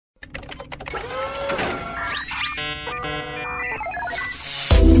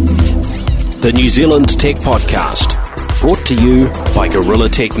the New Zealand Tech Podcast, brought to you by Gorilla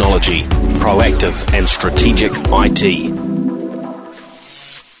Technology, proactive and strategic IT.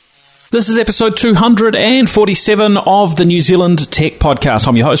 This is episode 247 of the New Zealand Tech Podcast.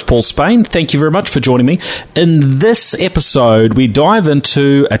 I'm your host, Paul Spain. Thank you very much for joining me. In this episode, we dive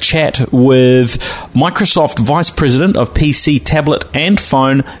into a chat with Microsoft Vice President of PC, Tablet and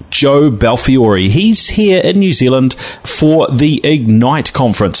Phone, Joe Belfiore. He's here in New Zealand for the Ignite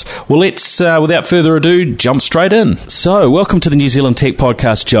conference. Well, let's, without further ado, jump straight in. So, welcome to the New Zealand Tech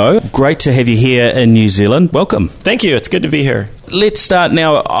Podcast, Joe. Great to have you here in New Zealand. Welcome. Thank you. It's good to be here. Let's start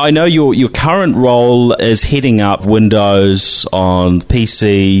now. I know your current role is heading up Windows on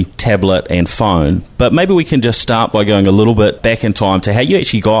PC, tablet and phone, but maybe we can just start by going a little bit back in time to how you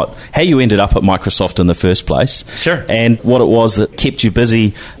ended up at Microsoft in the first place. Sure. And what it was that kept you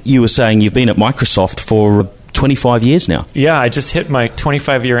busy. You were saying you've been at Microsoft for 25 years now. Yeah, I just hit my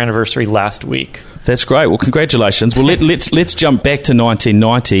 25-year anniversary last week. That's great. Well, congratulations. Well, let's jump back to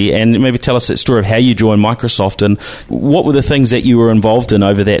 1990 and maybe tell us that story of how you joined Microsoft and what were the things that you were involved in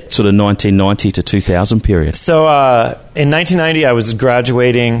over that sort of 1990 to 2000 period. So in 1990, I was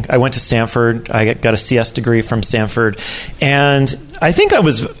graduating. I went to Stanford. I got a CS degree from Stanford. And I think I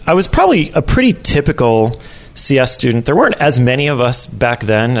was probably a pretty typical CS student. There weren't as many of us back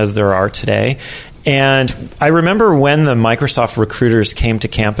then as there are today. And I remember when the Microsoft recruiters came to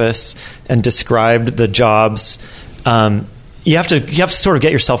campus and described the jobs, you have to sort of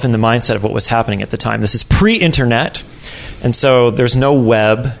get yourself in the mindset of what was happening at the time. This is pre-internet, and so there's no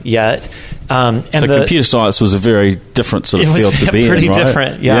web yet. So computer science was a very different sort of field to be in, right? Pretty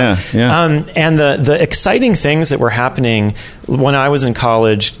different, yeah. And the exciting things that were happening when I was in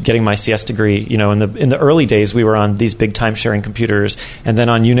college getting my CS degree, you know, in the early days, we were on these big time-sharing computers, and then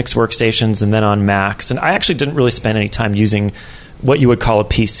on Unix workstations, and then on Macs. And I actually didn't really spend any time using what you would call a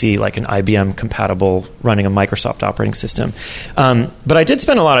PC, like an IBM compatible running a Microsoft operating system. But I did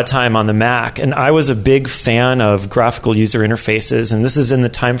spend a lot of time on the Mac, and I was a big fan of graphical user interfaces, and this is in the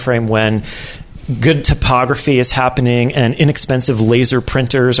time frame when good typography is happening and inexpensive laser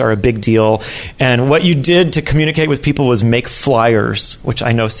printers are a big deal. And what you did to communicate with people was make flyers, which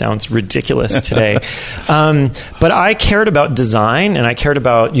I know sounds ridiculous today. But I cared about design and I cared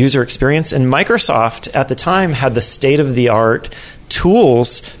about user experience. And Microsoft at the time had the state-of-the-art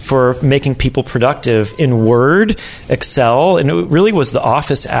tools for making people productive in Word, Excel, and it really was the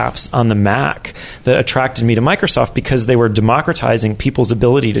Office apps on the Mac that attracted me to Microsoft because they were democratizing people's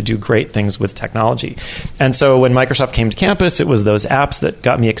ability to do great things with technology. And so when Microsoft came to campus, it was those apps that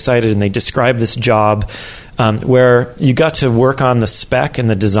got me excited, and they described this job where you got to work on the spec and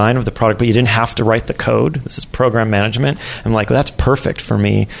the design of the product, but you didn't have to write the code. This is program management. I'm like, well, that's perfect for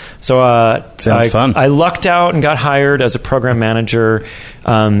me. So Sounds fun. I lucked out and got hired as a program manager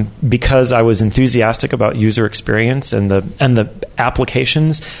because I was enthusiastic about user experience and the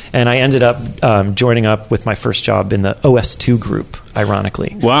applications. And I ended up joining up with my first job in the OS2 group,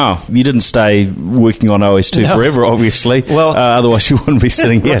 ironically. Wow. You didn't stay working on OS2 forever, obviously. Well, otherwise you wouldn't be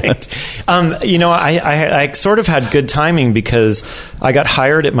sitting here. Right. You know, I sort of had good timing because I got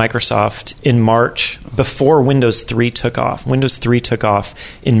hired at Microsoft in March before Windows 3 took off. Windows 3 took off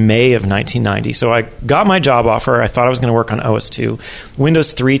in May of 1990. So I got my job offer. I thought I was going to work on OS2.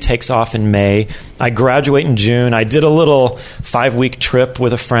 Windows 3 takes off in May. I graduate in June. I did a little 5-week trip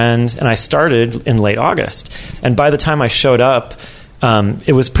with a friend, and I started in late August. And by the time I showed up,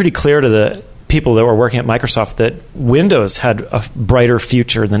 it was pretty clear to the people that were working at Microsoft that Windows had a brighter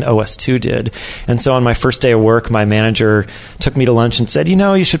future than OS2 did. And so on my first day of work, my manager took me to lunch and said, you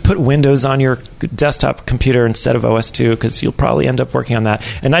know, you should put Windows on your desktop computer instead of OS2 because you'll probably end up working on that.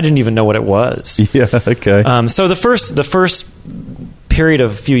 And I didn't even know what it was. Yeah, okay. So the first period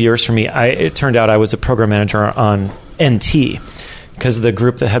of a few years for me, it turned out I was a program manager on NT, because the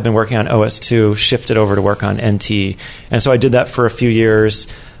group that had been working on OS2 shifted over to work on NT. And so I did that for a few years,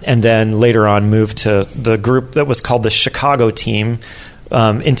 and then later on moved to the group that was called the Chicago team,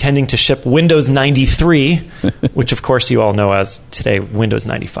 intending to ship Windows 93, which of course you all know as today Windows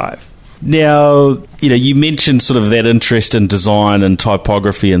 95. Now, you know, you mentioned sort of that interest in design and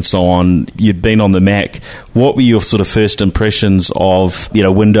typography and so on. You'd been on the Mac. What were your sort of first impressions of, you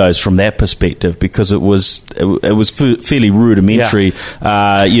know, Windows from that perspective? Because it was fairly rudimentary,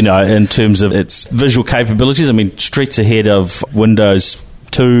 you know, in terms of its visual capabilities. I mean, streets ahead of Windows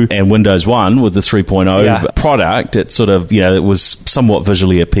 2 and Windows 1 with the 3.0 product. It sort of, you know, it was somewhat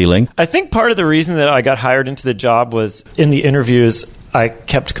visually appealing. I think part of the reason that I got hired into the job was in the interviews, I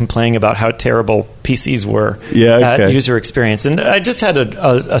kept complaining about how terrible PCs were at user experience. And I just had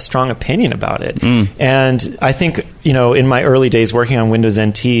a strong opinion about it. And I think, you know, in my early days working on Windows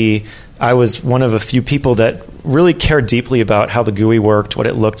NT, I was one of a few people that really cared deeply about how the GUI worked, what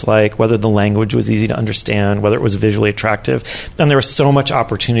it looked like, whether the language was easy to understand, whether it was visually attractive. And there was so much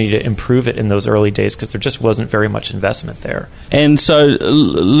opportunity to improve it in those early days because there just wasn't very much investment there. And so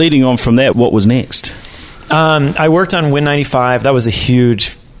leading on from that, what was next? I worked on Win95. That was a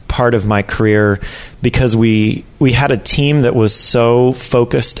huge part of my career because we had a team that was so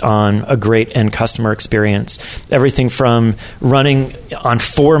focused on a great end customer experience. Everything from running on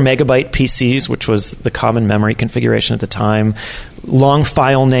 4 megabyte PCs, which was the common memory configuration at the time. Long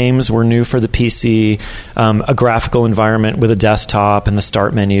file names were new for the PC, a graphical environment with a desktop and the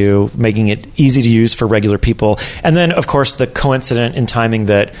start menu, making it easy to use for regular people. And then, of course, the coincident in timing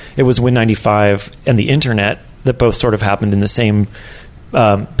that it was Win95 and the internet that both sort of happened in the same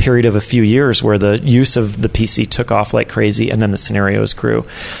period of a few years where the use of the PC took off like crazy and then the scenarios grew.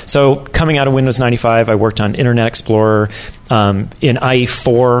 So coming out of Windows 95, I worked on Internet Explorer in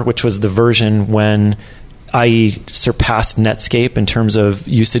IE4, which was the version when IE surpassed Netscape in terms of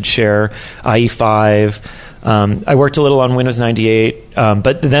usage share, IE5. I worked a little on Windows 98,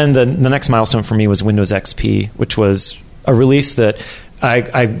 but then the next milestone for me was Windows XP, which was a release that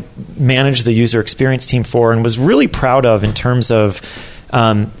I managed the user experience team for and was really proud of in terms of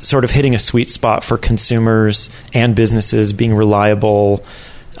sort of hitting a sweet spot for consumers and businesses, being reliable,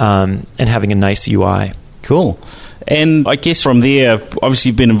 and having a nice UI. Cool. And I guess from there, obviously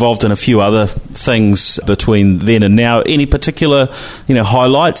you've been involved in a few other things between then and now. Any particular,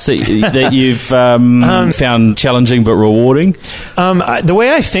 highlights that you've found challenging but rewarding? The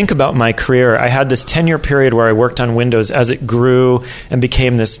way I think about my career, I had this 10-year period where I worked on Windows as it grew and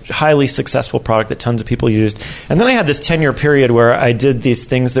became this highly successful product that tons of people used. And then I had this 10-year period where I did these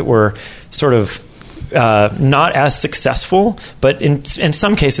things that were sort of not as successful, but in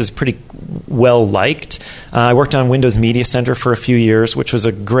some cases pretty well liked. I worked on Windows Media Center for a few years, which was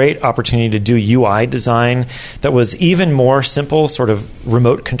a great opportunity to do UI design that was even more simple, sort of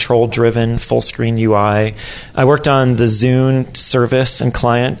remote control driven, full screen UI. I worked on the Zune service and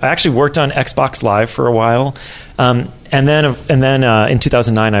client. I actually worked on Xbox Live for a while. And then in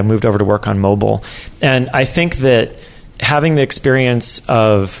 2009, I moved over to work on mobile. And I think that having the experience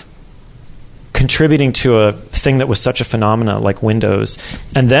of contributing to a thing that was such a phenomena like Windows,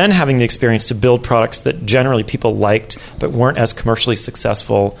 and then having the experience to build products that generally people liked but weren't as commercially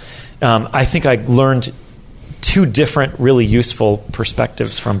successful, I think I learned 2 different really useful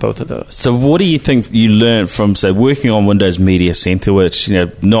perspectives from both of those. So what do you think you learned from, say, working on Windows Media Center, which,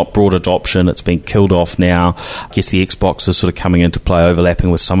 not broad adoption, it's been killed off now. I guess the Xbox is sort of coming into play,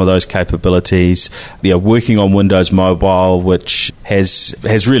 overlapping with some of those capabilities. Working on Windows Mobile, which has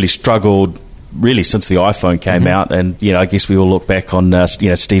really struggled really since the iPhone came out, and I guess we all look back on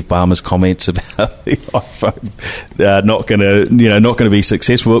Steve Ballmer's comments about the iPhone not going to be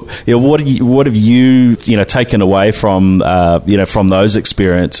successful. What have you taken away from from those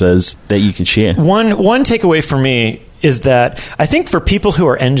experiences that you can share? One takeaway for me is that I think for people who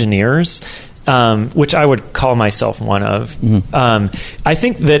are engineers, which I would call myself one of, I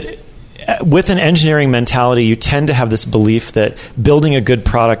think that with an engineering mentality, you tend to have this belief that building a good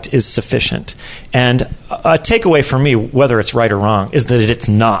product is sufficient. And a takeaway for me, whether it's right or wrong, is that it's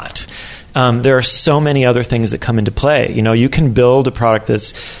not. There are so many other things that come into play. You can build a product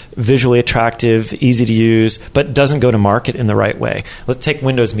that's visually attractive, easy to use, but doesn't go to market in the right way. Let's take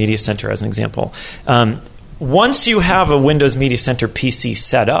Windows Media Center as an example. Once you have a Windows Media Center PC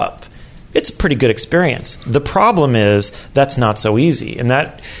set up, it's a pretty good experience. The problem is that's not so easy. And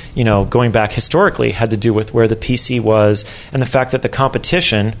that, going back historically, had to do with where the PC was and the fact that the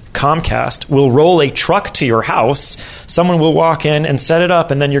competition, Comcast, will roll a truck to your house. Someone will walk in and set it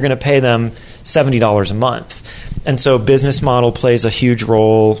up, and then you're going to pay them $70 a month. And so business model plays a huge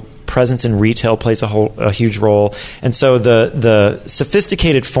role. Presence in retail plays a huge role. And so the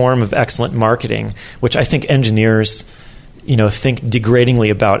sophisticated form of excellent marketing, which I think engineers think degradingly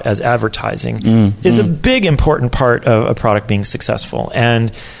about as advertising, is a big important part of a product being successful.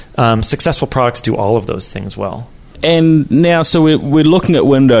 And successful products do all of those things well. And now, so we're looking at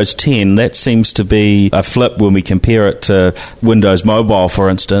Windows 10. That seems to be a flip when we compare it to Windows Mobile, for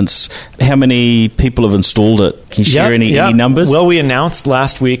instance. How many people have installed it? Can you share any numbers? Well, we announced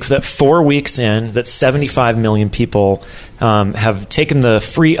last week that 4 weeks in, that 75 million people have taken the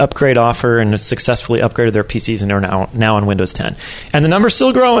free upgrade offer and successfully upgraded their PCs and are now on Windows 10. And the number's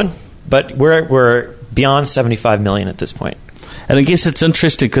still growing, but we're beyond 75 million at this point. And I guess it's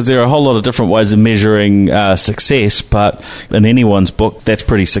interesting because there are a whole lot of different ways of measuring success, but in anyone's book, that's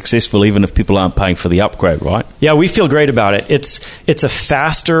pretty successful, even if people aren't paying for the upgrade, right? Yeah, we feel great about it. It's a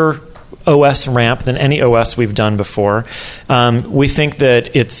faster OS ramp than any OS we've done before. We think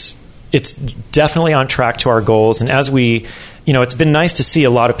that it's it's definitely on track to our goals. And as we, it's been nice to see a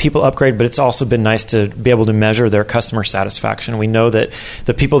lot of people upgrade, but it's also been nice to be able to measure their customer satisfaction. We know that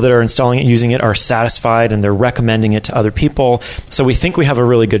the people that are installing it, using it, are satisfied, and they're recommending it to other people. So we think we have a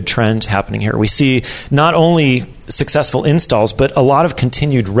really good trend happening here. We see not only successful installs, but a lot of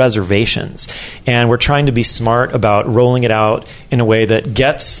continued reservations. And we're trying to be smart about rolling it out in a way that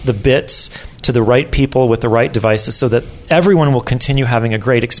gets the bits to the right people with the right devices so that everyone will continue having a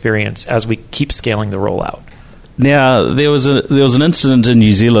great experience as we keep scaling the rollout. Now, there was an incident in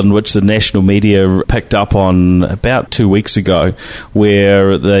New Zealand which the national media picked up on about 2 weeks ago,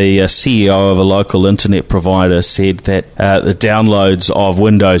 where the CEO of a local internet provider said that the downloads of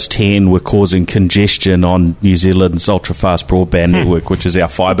Windows 10 were causing congestion on New Zealand's ultra-fast broadband network, which is our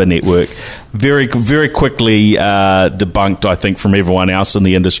fibre network. Very, very quickly debunked, I think, from everyone else in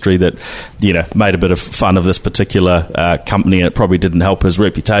the industry that, made a bit of fun of this particular company, and it probably didn't help his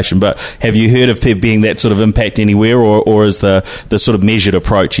reputation. But have you heard of there being that sort of impact anywhere, or is the sort of measured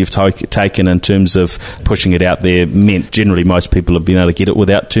approach you've taken in terms of pushing it out there meant generally most people have been able to get it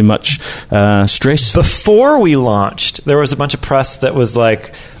without too much stress? Before we launched, there was a bunch of press that was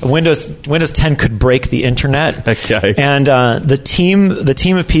like Windows 10 could break the internet. Okay. And the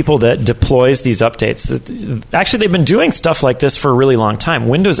team of people that deploys these updates, actually they've been doing stuff like this for a really long time.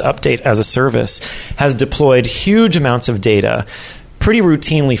 Windows Update as a service has deployed huge amounts of data pretty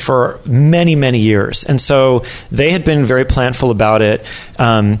routinely for many, many years. And so they had been very planful about it.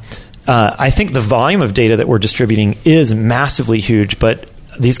 I think the volume of data that we're distributing is massively huge, but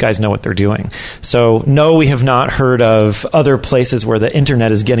these guys know what they're doing. So no, we have not heard of other places where the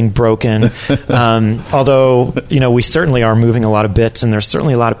internet is getting broken. Although, we certainly are moving a lot of bits, and there's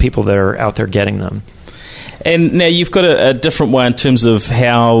certainly a lot of people that are out there getting them. And now you've got a different way in terms of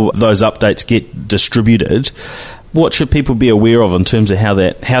how those updates get distributed. What should people be aware of in terms of how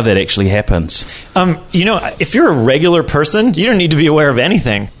that actually happens? If you're a regular person, you don't need to be aware of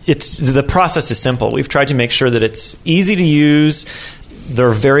anything. The process is simple. We've tried to make sure that it's easy to use, there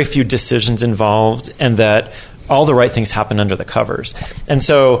are very few decisions involved, and that all the right things happen under the covers. And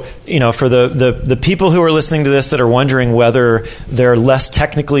so, for the people who are listening to this that are wondering whether their less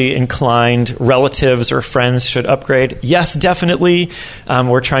technically inclined relatives or friends should upgrade, yes, definitely.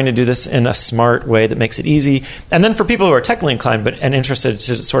 We're trying to do this in a smart way that makes it easy. And then for people who are technically inclined and interested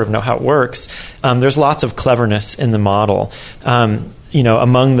to sort of know how it works, there's lots of cleverness in the model.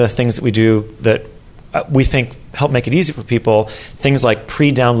 Among the things that we do that we think help make it easy for people, things like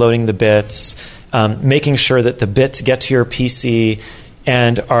pre-downloading the bits, making sure that the bits get to your PC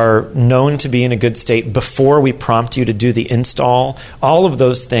and are known to be in a good state before we prompt you to do the install. All of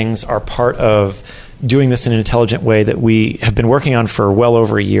those things are part of doing this in an intelligent way that we have been working on for well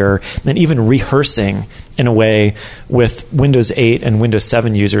over a year, and even rehearsing in a way with Windows 8 and Windows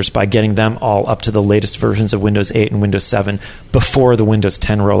 7 users by getting them all up to the latest versions of Windows 8 and Windows 7 before the Windows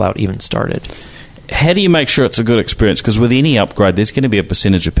 10 rollout even started. How do you make sure it's a good experience? Because with any upgrade, there's going to be a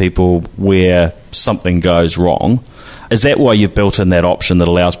percentage of people where something goes wrong. Is that why you've built in that option that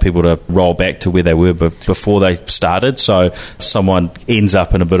allows people to roll back to where they were before they started? So if someone ends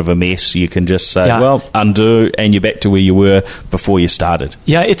up in a bit of a mess, you can just say, well, undo, and you're back to where you were before you started.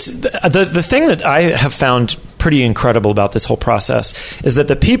 Yeah, it's the thing that I have found pretty incredible about this whole process is that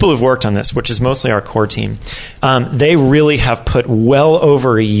the people who've worked on this, which is mostly our core team, they really have put well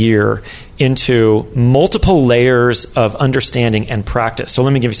over a year into multiple layers of understanding and practice. So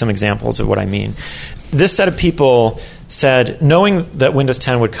let me give you some examples of what I mean. This set of people said, knowing that Windows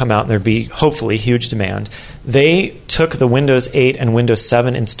 10 would come out and there'd be hopefully huge demand, they took the Windows 8 and Windows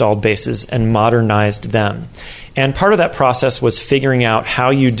 7 installed bases and modernized them. And part of that process was figuring out how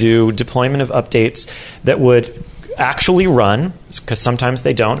you do deployment of updates that would actually run, because sometimes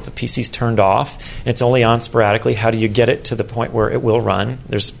they don't. If a PC's turned off and it's only on sporadically, how do you get it to the point where it will run?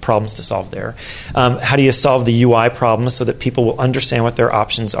 There's problems to solve there. How do you solve the UI problems so that people will understand what their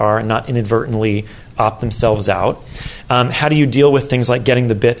options are and not inadvertently opt themselves out? How do you deal with things like getting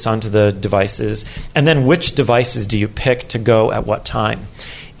the bits onto the devices? And then which devices do you pick to go at what time?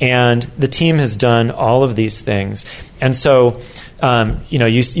 And the team has done all of these things. And so,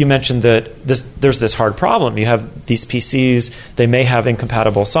 you mentioned that there's this hard problem. You have these PCs, they may have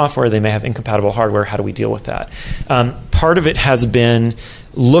incompatible software, they may have incompatible hardware. How do we deal with that? Part of it has been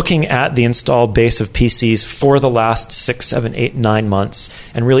looking at the installed base of PCs for the last 6, 7, 8, 9 months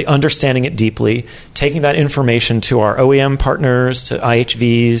and really understanding it deeply, taking that information to our OEM partners, to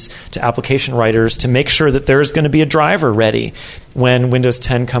IHVs, to application writers to make sure that there's going to be a driver ready when Windows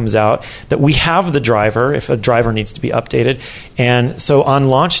 10 comes out, that we have the driver if a driver needs to be updated. And so on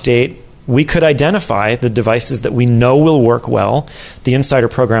launch date, we could identify the devices that we know will work well. The Insider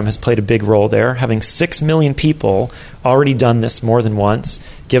program has played a big role there. Having 6 million people already done this more than once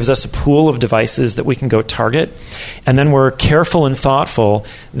gives us a pool of devices that we can go target. And then we're careful and thoughtful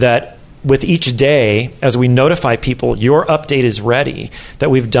that with each day, as we notify people, your update is ready, that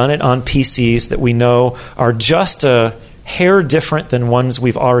we've done it on PCs that we know are just a hair different than ones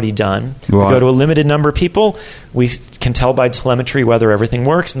we've already done. Right. We go to a limited number of people, we can tell by telemetry whether everything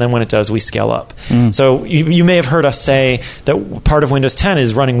works, and then when it does, we scale up. So you may have heard us say that part of Windows 10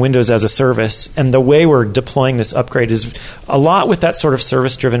 is running Windows as a service, and the way we're deploying this upgrade is a lot with that sort of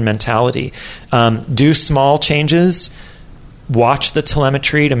service-driven mentality. Do small changes, watch the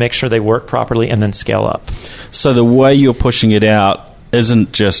telemetry to make sure they work properly, and then scale up. So the way you're pushing it out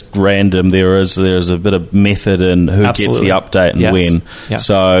isn't just random. There's a bit of method in who Absolutely. gets the update and when. Yeah.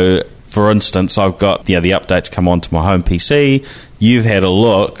 So, for instance, I've got the updates come onto my home PC. You've had a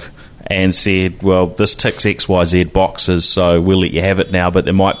look and said, well, this ticks XYZ boxes, so we'll let you have it now, but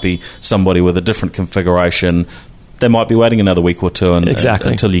there might be somebody with a different configuration. They might be waiting another week or two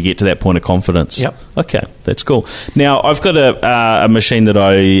until you get to that point of confidence. Yep. Okay, that's cool. Now, I've got a machine that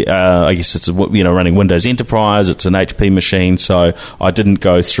I guess it's running Windows Enterprise. It's an HP machine, so I didn't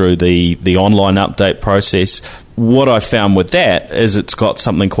go through the online update process. What I found with that is it's got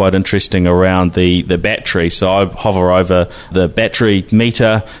something quite interesting around the battery. So I hover over the battery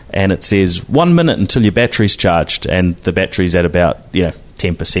meter and it says 1 minute until your battery's charged, and the battery's at about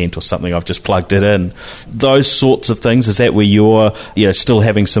 10% or something. I've just plugged it in. Those sorts of things, is that where you're still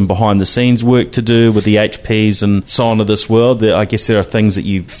having some behind the scenes work to do with the HPs and so on of this world? I guess there are things that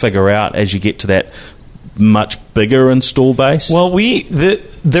you figure out as you get to that much bigger install base. Well,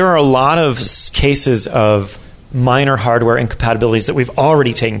 there are a lot of cases of minor hardware incompatibilities that we've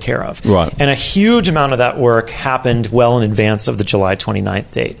already taken care of. Right. And a huge amount of that work happened well in advance of the July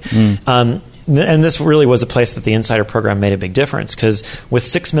 29th date. And this really was a place that the Insider program made a big difference, because with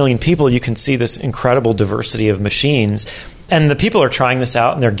 6 million people, you can see this incredible diversity of machines. And the people are trying this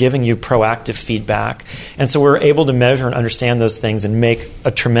out, and they're giving you proactive feedback. And so we're able to measure and understand those things and make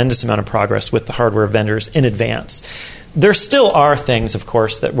a tremendous amount of progress with the hardware vendors in advance. There still are things, of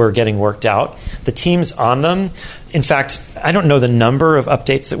course, that we're getting worked out. The team's on them. In fact, I don't know the number of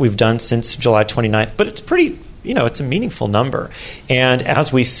updates that we've done since July 29th, but it's pretty, it's a meaningful number. And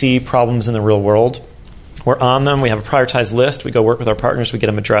as we see problems in the real world, we're on them. We have a prioritized list. We go work with our partners. We get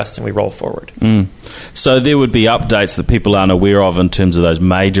them addressed, and we roll forward. So there would be updates that people aren't aware of in terms of those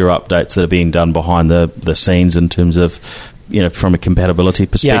major updates that are being done behind the scenes in terms of, from a compatibility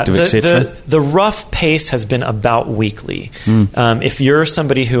perspective, etc. The rough pace has been about weekly. If you're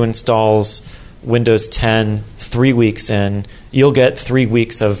somebody who installs Windows 10 3 weeks in, you'll get 3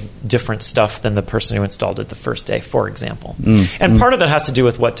 weeks of different stuff than the person who installed it the first day, for example. And part of that has to do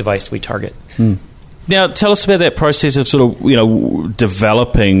with what device we target. Now, tell us about that process of sort of,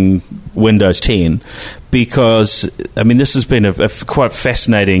 developing Windows 10, because, this has been a quite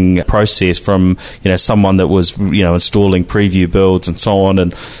fascinating process from, someone that was, installing preview builds and so on.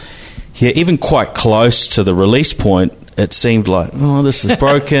 And even quite close to the release point, it seemed like, this is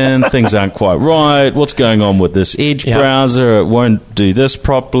broken, things aren't quite right, what's going on with this Edge browser, it won't do this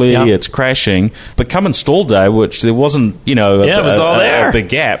properly, it's crashing. But come install day, which there wasn't, it was all there. A big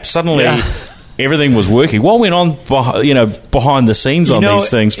gap, suddenly everything was working. What went on behind the scenes on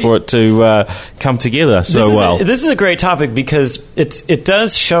these things for it to come together so well? This is a great topic, because it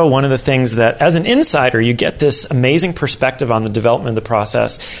does show one of the things that, as an insider, you get this amazing perspective on the development of the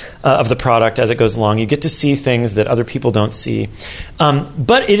process of the product as it goes along. You get to see things that other people don't see.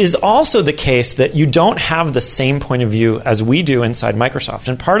 But it is also the case that you don't have the same point of view as we do inside Microsoft.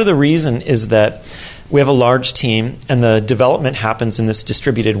 And part of the reason is that we have a large team, and the development happens in this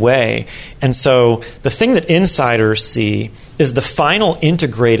distributed way. And so the thing that insiders see is the final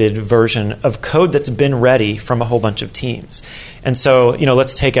integrated version of code that's been ready from a whole bunch of teams. And so,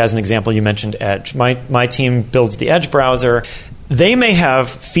 let's take as an example, you mentioned Edge. My team builds the Edge browser. They may have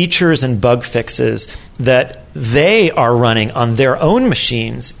features and bug fixes that they are running on their own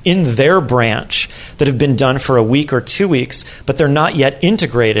machines in their branch that have been done for a week or 2 weeks, but they're not yet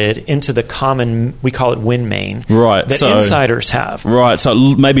integrated into the common, we call it WinMain, that insiders have. Right, so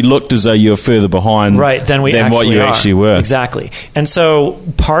it maybe looked as though you were further behind than what you actually were. Exactly. And so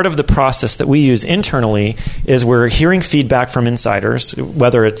part of the process that we use internally is we're hearing feedback from insiders,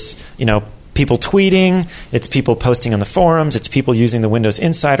 whether it's, people tweeting, it's people posting on the forums, it's people using the Windows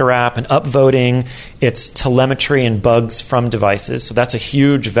Insider app and upvoting, it's telemetry and bugs from devices. So that's a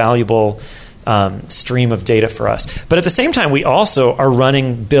huge, valuable stream of data for us. But at the same time, we also are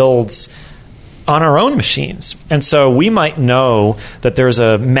running builds on our own machines. And so we might know that there's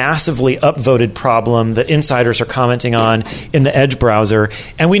a massively upvoted problem that insiders are commenting on in the Edge browser,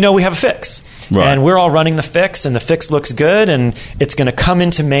 and we know we have a fix. Right. And we're all running the fix, and the fix looks good, and it's going to come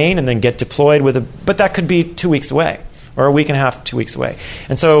into main and then get deployed but that could be 2 weeks away, or a week and a half, 2 weeks away.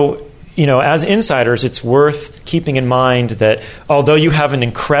 And so, as insiders, it's worth keeping in mind that although you have an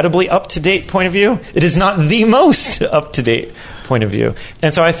incredibly up-to-date point of view, it is not the most up-to-date point of view.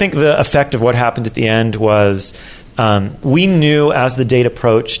 And so I think the effect of what happened at the end was we knew as the date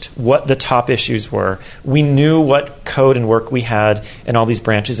approached what the top issues were. We knew what code and work we had in all these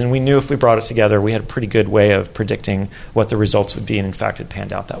branches, and we knew if we brought it together, we had a pretty good way of predicting what the results would be, and in fact, it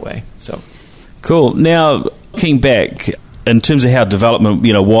panned out that way. So, cool. Now, looking back, in terms of how development,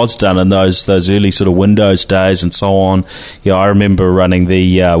 was done in those early sort of Windows days and so on, I remember running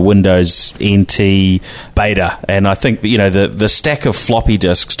the Windows NT beta, and I think the stack of floppy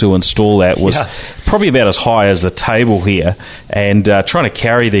disks to install that was probably about as high as the table here, and trying to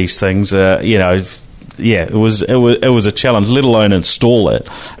carry these things, it was a challenge, let alone install it.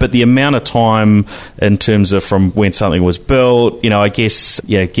 But the amount of time in terms of from when something was built, I guess,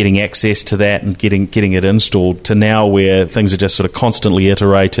 getting access to that and getting it installed to now where things are just sort of constantly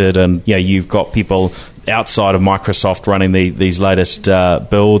iterated, and you've got people outside of Microsoft running these latest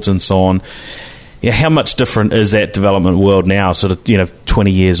builds and so on. How much different is that development world now, sort of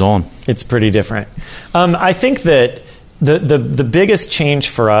 20 years on? It's pretty different. I think that the biggest change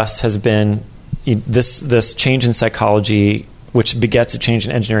for us has been this change in psychology, which begets a change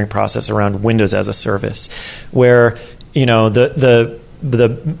in engineering process around Windows as a service, where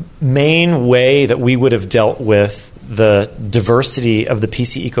the main way that we would have dealt with the diversity of the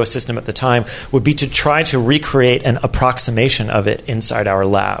PC ecosystem at the time would be to try to recreate an approximation of it inside our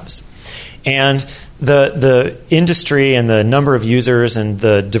labs. And the industry and the number of users and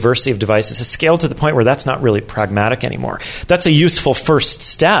the diversity of devices has scaled to the point where that's not really pragmatic anymore. That's a useful first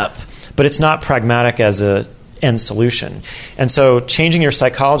step, but it's not pragmatic as an end solution. And so changing your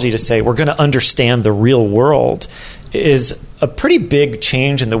psychology to say, we're going to understand the real world is a pretty big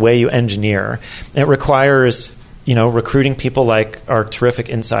change in the way you engineer. It requires recruiting people like our terrific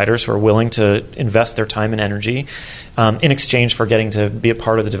insiders who are willing to invest their time and energy in exchange for getting to be a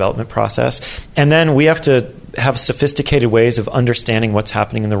part of the development process. And then we have to have sophisticated ways of understanding what's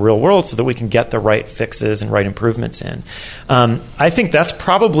happening in the real world so that we can get the right fixes and right improvements in. I think that's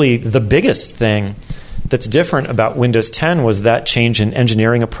probably the biggest thing that's different about Windows 10 was that change in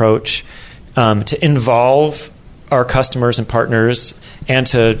engineering approach to involve our customers and partners and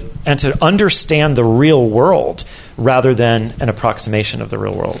to understand the real world rather than an approximation of the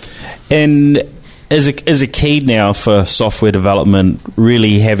real world. And is a key now for software development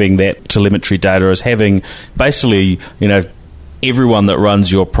really having that telemetry data, is having basically everyone that runs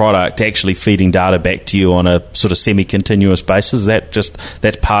your product actually feeding data back to you on a sort of semi-continuous basis? Is that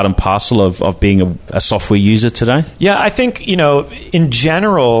that's part and parcel of being a software user today? Yeah, I think in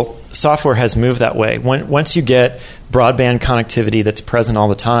general software has moved that way. Once you get broadband connectivity that's present all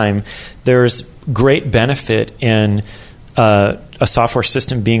the time, there's great benefit in a software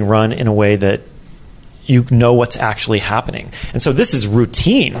system being run in a way that you know what's actually happening. And so this is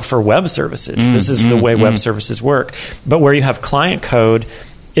routine for web services. This is the way web services work. But where you have client code,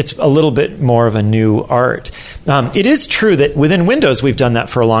 it's a little bit more of a new art. It is true that within Windows, we've done that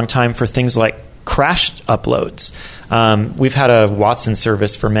for a long time for things like crash uploads. We've had a Watson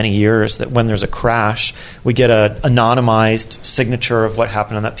service for many years that when there's a crash, we get an anonymized signature of what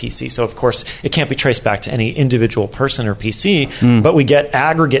happened on that PC. So, of course, it can't be traced back to any individual person or PC, but we get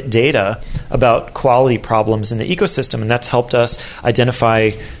aggregate data about quality problems in the ecosystem, and that's helped us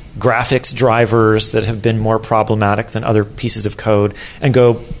identify graphics drivers that have been more problematic than other pieces of code and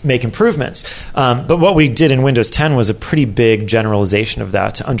go make improvements. But what we did in Windows 10 was a pretty big generalization of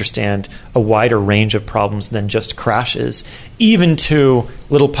that to understand a wider range of problems than just crashes, even to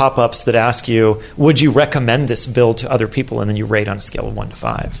little pop-ups that ask you, would you recommend this build to other people? And then you rate on a scale of 1 to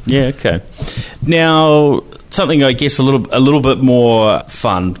 5. Yeah, okay. Now, something I guess a little bit more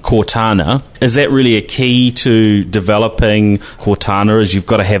fun, Cortana. Is that really a key to developing Cortana? Is you've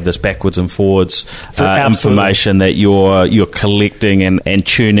got to have this backwards and forwards information that you're collecting and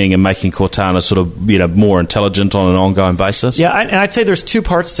tuning and making Cortana sort of more intelligent on an ongoing basis? Yeah, and I'd say there's two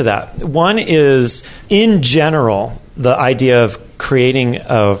parts to that. One is, in general, the idea of creating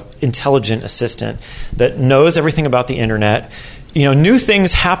an intelligent assistant that knows everything about the internet. New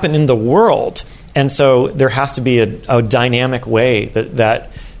things happen in the world. And so there has to be a dynamic way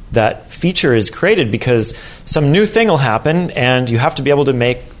that feature is created, because some new thing will happen and you have to be able to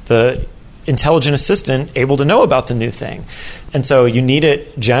make the intelligent assistant able to know about the new thing. And so you need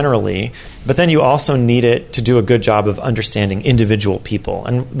it generally, but then you also need it to do a good job of understanding individual people.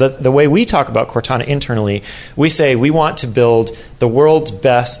 And the way we talk about Cortana internally, we say we want to build the world's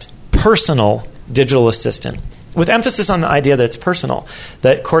best personal digital assistant, with emphasis on the idea that it's personal,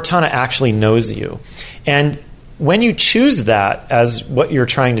 that Cortana actually knows you. And when you choose that as what you're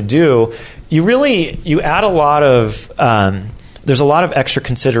trying to do, you add a lot of there's a lot of extra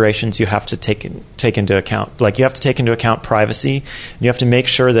considerations you have to take into account. Like, you have to take into account privacy. You have to make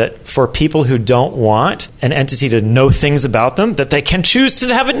sure that for people who don't want an entity to know things about them, that they can choose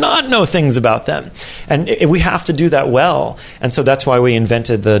to have it not know things about them. And we have to do that well. And so that's why we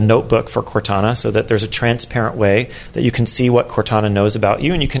invented the notebook for Cortana, so that there's a transparent way that you can see what Cortana knows about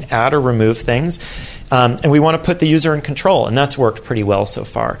you, and you can add or remove things. And we want to put the user in control, and that's worked pretty well so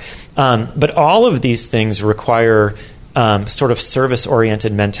far. But all of these things require sort of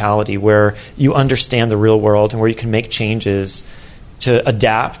service-oriented mentality, where you understand the real world and where you can make changes to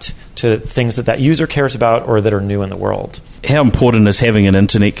adapt to things that user cares about or that are new in the world. How important is having an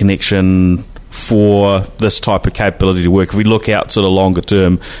internet connection for this type of capability to work? If we look out sort of longer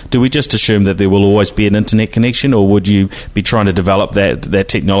term, do we just assume that there will always be an internet connection, or would you be trying to develop that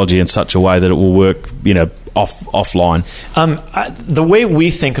technology in such a way that it will work, offline? The way we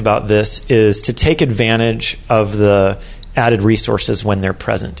think about this is to take advantage of the added resources when they're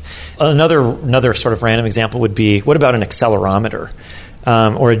present. Another sort of random example would be, what about an accelerometer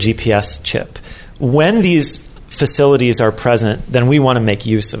or a GPS chip? When these facilities are present, then we want to make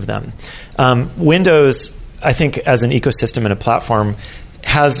use of them. Windows, I think, as an ecosystem and a platform,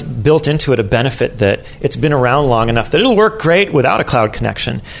 has built into it a benefit that it's been around long enough that it'll work great without a cloud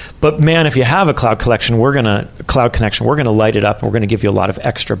connection. But man, if you have a cloud connection, we're going to light it up, and we're going to give you a lot of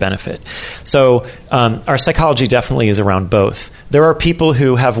extra benefit. So our psychology definitely is around both. There are people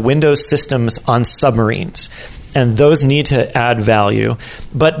who have Windows systems on submarines, and those need to add value.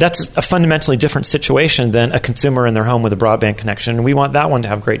 But that's a fundamentally different situation than a consumer in their home with a broadband connection, and we want that one to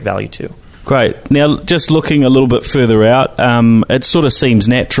have great value too. Great. Now, just looking a little bit further out, it sort of seems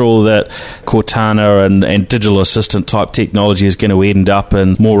natural that Cortana and digital assistant type technology is going to end up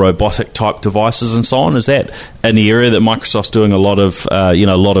in more robotic type devices and so on. Is that an area that Microsoft's doing a lot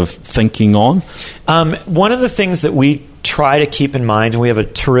of thinking on? One of the things that we try to keep in mind, and we have a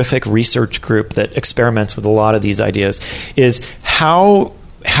terrific research group that experiments with a lot of these ideas, is how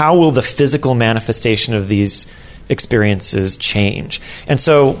will the physical manifestation of these experiences change? And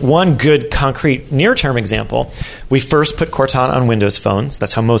so one good concrete near-term example, we first put Cortana on Windows phones.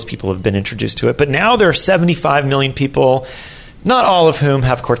 That's how most people have been introduced to it. But now there are 75 million people, not all of whom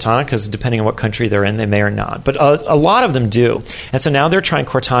have Cortana, because depending on what country they're in, they may or not. But a lot of them do. And so now they're trying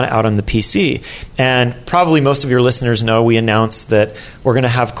Cortana out on the PC. And probably most of your listeners know we announced that we're going to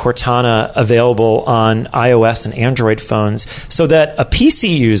have Cortana available on iOS and Android phones, so that a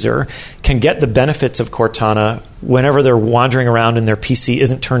PC user can get the benefits of Cortana whenever they're wandering around and their PC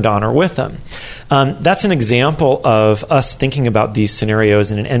isn't turned on or with them. That's an example of us thinking about these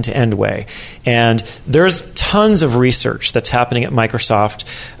scenarios in an end-to-end way. And there's tons of research that's happening at Microsoft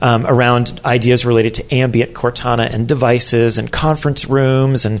around ideas related to ambient Cortana and devices and conference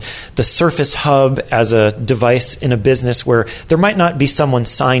rooms and the Surface Hub as a device in a business where there might not be someone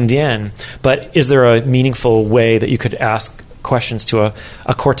signed in, but is there a meaningful way that you could ask questions to a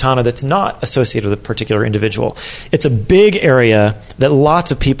Cortana that's not associated with a particular individual? It's a big area that lots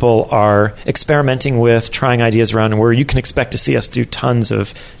of people are experimenting with, trying ideas around, and where you can expect to see us do tons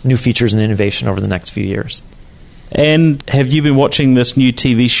of new features and innovation over the next few years. And have you been watching this new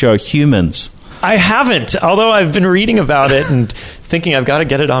TV show, Humans? I haven't, although I've been reading about it and thinking I've got to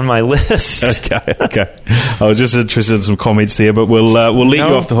get it on my list. Okay. I was just interested in some comments there, but we'll let you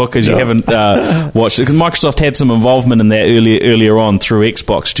off the hook because you haven't watched it. Because Microsoft had some involvement in that earlier on through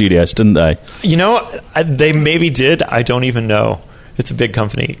Xbox Studios, didn't they? They maybe did. I don't even know. It's a big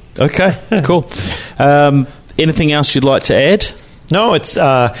company. Okay, cool. Anything else you'd like to add? No, it's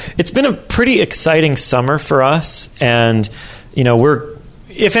been a pretty exciting summer for us, and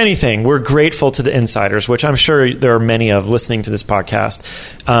if anything, we're grateful to the insiders, which I'm sure there are many of listening to this podcast.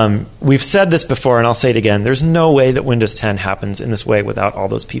 We've said this before, and I'll say it again. There's no way that Windows 10 happens in this way without all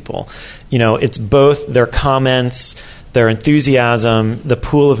those people. It's both their comments, their enthusiasm, the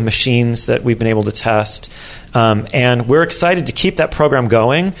pool of machines that we've been able to test. And we're excited to keep that program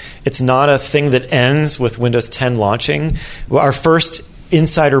going. It's not a thing that ends with Windows 10 launching. Our first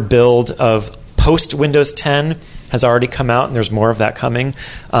insider build of post-Windows 10 has already come out, and there's more of that coming.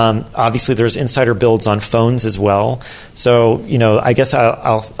 Obviously, there's insider builds on phones as well. So, I guess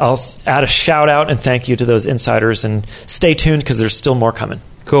I'll add a shout-out and thank you to those insiders, and stay tuned because there's still more coming.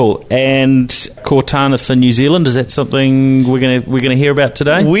 Cool. And Cortana for New Zealand, is that something we're gonna hear about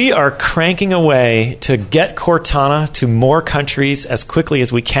today? We are cranking away to get Cortana to more countries as quickly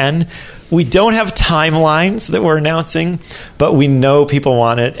as we can. We don't have timelines that we're announcing, but we know people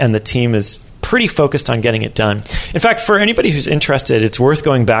want it, and the team is pretty focused on getting it done. In fact, for anybody who's interested, it's worth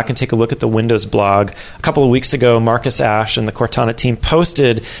going back and take a look at the Windows blog. A couple of weeks ago, Marcus Ashe and the Cortana team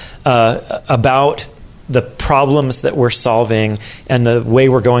posted about the problems that we're solving and the way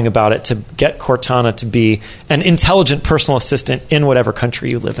we're going about it to get Cortana to be an intelligent personal assistant in whatever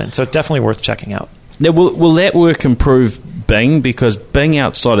country you live in. So it's definitely worth checking out. Now, will that work improve Bing? Because Bing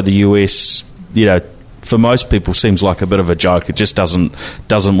outside of the US, for most people seems like a bit of a joke. It just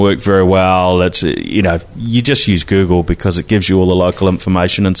doesn't work very well. It's you just use Google because it gives you all the local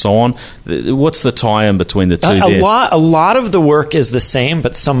information and so on. What's the tie-in between the two? A lot of the work is the same,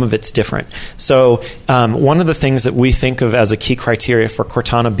 but some of it's different. So one of the things that we think of as a key criteria for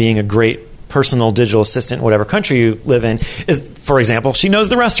Cortana being a great personal digital assistant in whatever country you live in is, for example, she knows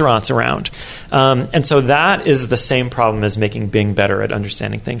the restaurants around. And so that is the same problem as making Bing better at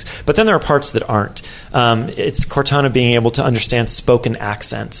understanding things. But then there are parts that aren't. It's Cortana being able to understand spoken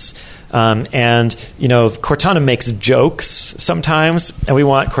accents. And Cortana makes jokes sometimes, and we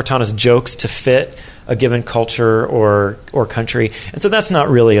want Cortana's jokes to fit a given culture or country. And so that's not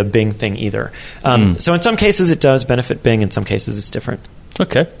really a Bing thing either. So in some cases it does benefit Bing, in some cases it's different.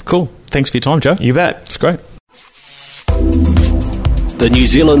 Okay, cool. Thanks for your time, Joe. You bet. It's great. The New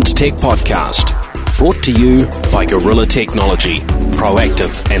Zealand Tech Podcast, brought to you by Gorilla Technology,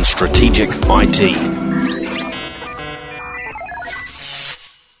 proactive and strategic IT.